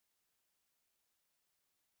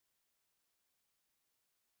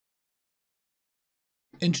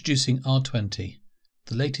Introducing r20,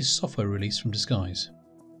 the latest software release from Disguise.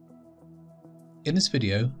 In this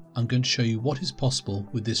video, I'm going to show you what is possible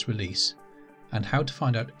with this release and how to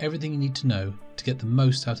find out everything you need to know to get the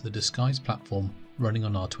most out of the Disguise platform running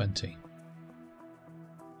on r20.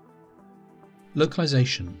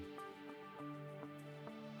 Localization.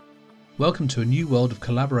 Welcome to a new world of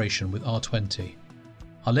collaboration with r20.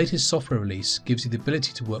 Our latest software release gives you the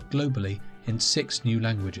ability to work globally in 6 new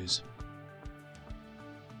languages.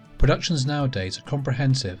 Productions nowadays are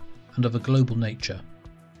comprehensive and of a global nature.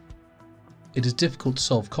 It is difficult to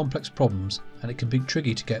solve complex problems, and it can be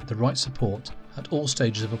tricky to get the right support at all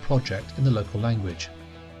stages of a project in the local language.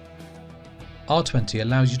 r20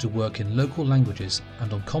 allows you to work in local languages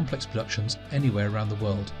and on complex productions anywhere around the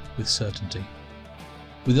world with certainty.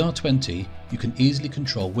 With r20, you can easily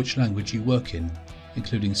control which language you work in,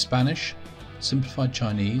 including Spanish, simplified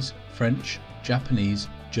Chinese, French, Japanese,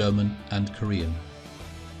 German and Korean.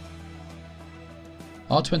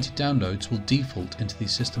 r20 downloads will default into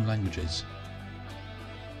these system languages.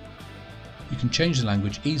 You can change the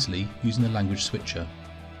language easily using the language switcher.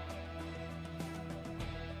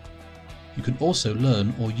 You can also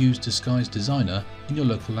learn or use Disguise Designer in your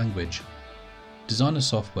local language. Designer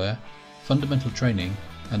software, fundamental training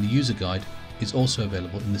and the user guide is also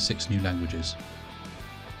available in the 6 new languages.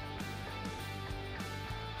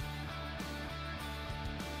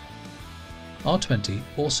 r20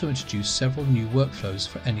 also introduced several new workflows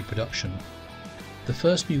for any production. The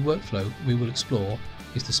first new workflow we will explore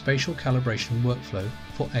is the spatial calibration workflow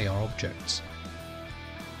for AR objects.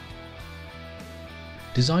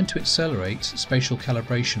 Designed to accelerate spatial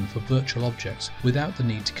calibration for virtual objects without the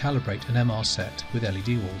need to calibrate an MR set with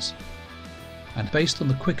LED walls. And based on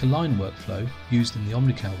the quick align workflow used in the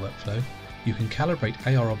OmniCal workflow, you can calibrate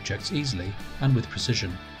AR objects easily and with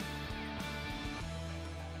precision.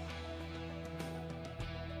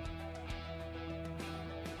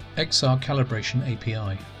 XR Calibration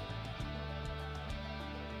API.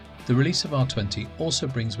 The release of r20 also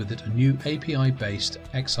brings with it a new API-based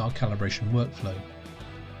XR calibration workflow,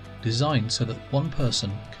 designed so that one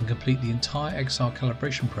person can complete the entire XR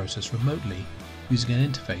calibration process remotely using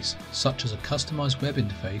an interface such as a customized web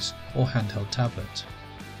interface or handheld tablet.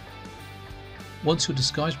 Once your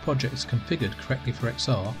Disguise project is configured correctly for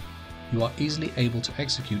XR, you are easily able to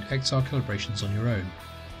execute XR calibrations on your own,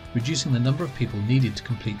 reducing the number of people needed to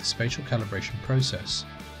complete the spatial calibration process.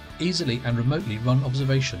 Easily and remotely run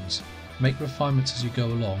observations, make refinements as you go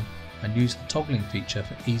along, and use the toggling feature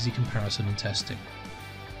for easy comparison and testing.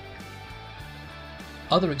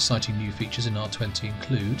 Other exciting new features in r20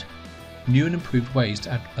 include new and improved ways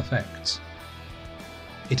to add effects.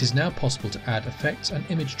 It is now possible to add effects and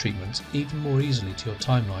image treatments even more easily to your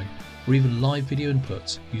timeline or even live video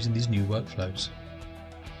inputs using these new workflows.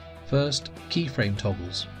 First, keyframe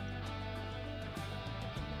toggles.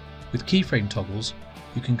 With keyframe toggles,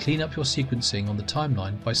 you can clean up your sequencing on the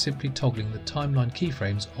timeline by simply toggling the timeline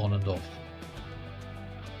keyframes on and off.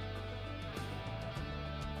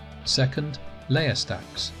 Second, layer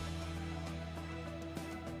stacks.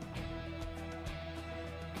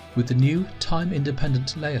 With the new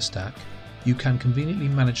time-independent layer stack, you can conveniently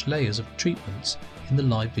manage layers of treatments in the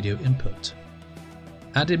live video input.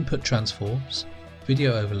 Add input transforms,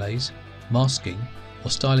 video overlays, masking or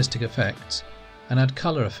stylistic effects, and add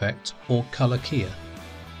color effect or color keyer.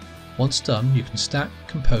 Once done, you can stack,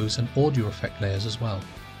 compose and audio effect layers as well.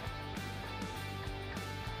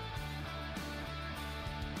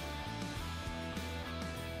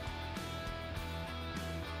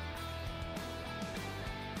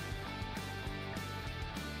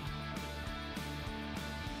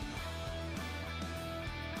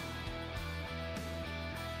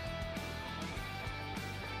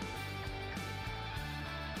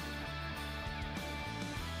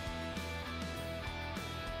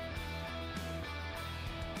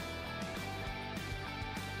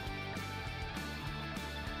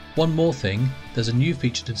 One more thing, there's a new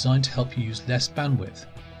feature designed to help you use less bandwidth.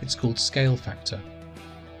 It's called Scale Factor.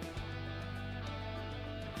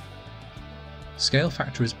 Scale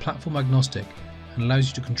Factor is platform agnostic and allows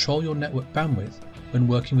you to control your network bandwidth when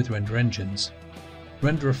working with render engines.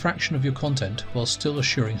 Render a fraction of your content while still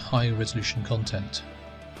assuring high resolution content.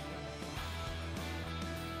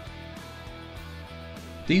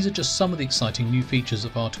 These are just some of the exciting new features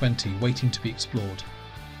of r20 waiting to be explored.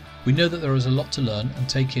 We know that there is a lot to learn and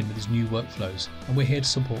take in with these new workflows, and we're here to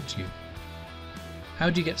support you.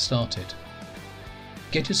 How do you get started?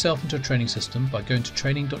 Get yourself into a training system by going to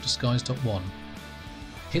training.disguise.one.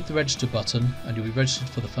 Hit the register button and you'll be registered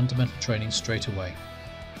for the fundamental training straight away.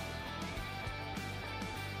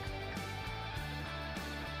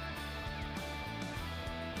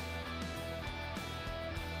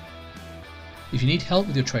 If you need help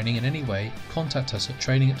with your training in any way, contact us at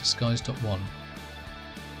training@disguise.one.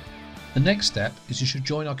 The next step is you should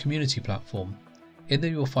join our community platform. In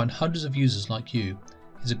there you will find hundreds of users like you.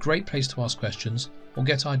 It's a great place to ask questions or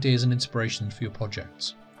get ideas and inspiration for your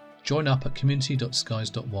projects. Join up at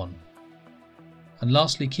community.disguise.one. And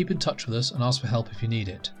lastly, keep in touch with us and ask for help if you need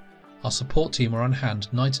it. Our support team are on hand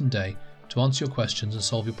night and day to answer your questions and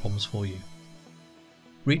solve your problems for you.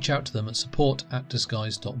 Reach out to them at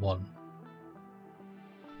support@disguise.one.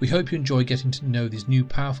 We hope you enjoy getting to know these new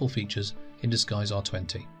powerful features in Disguise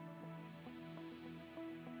R20.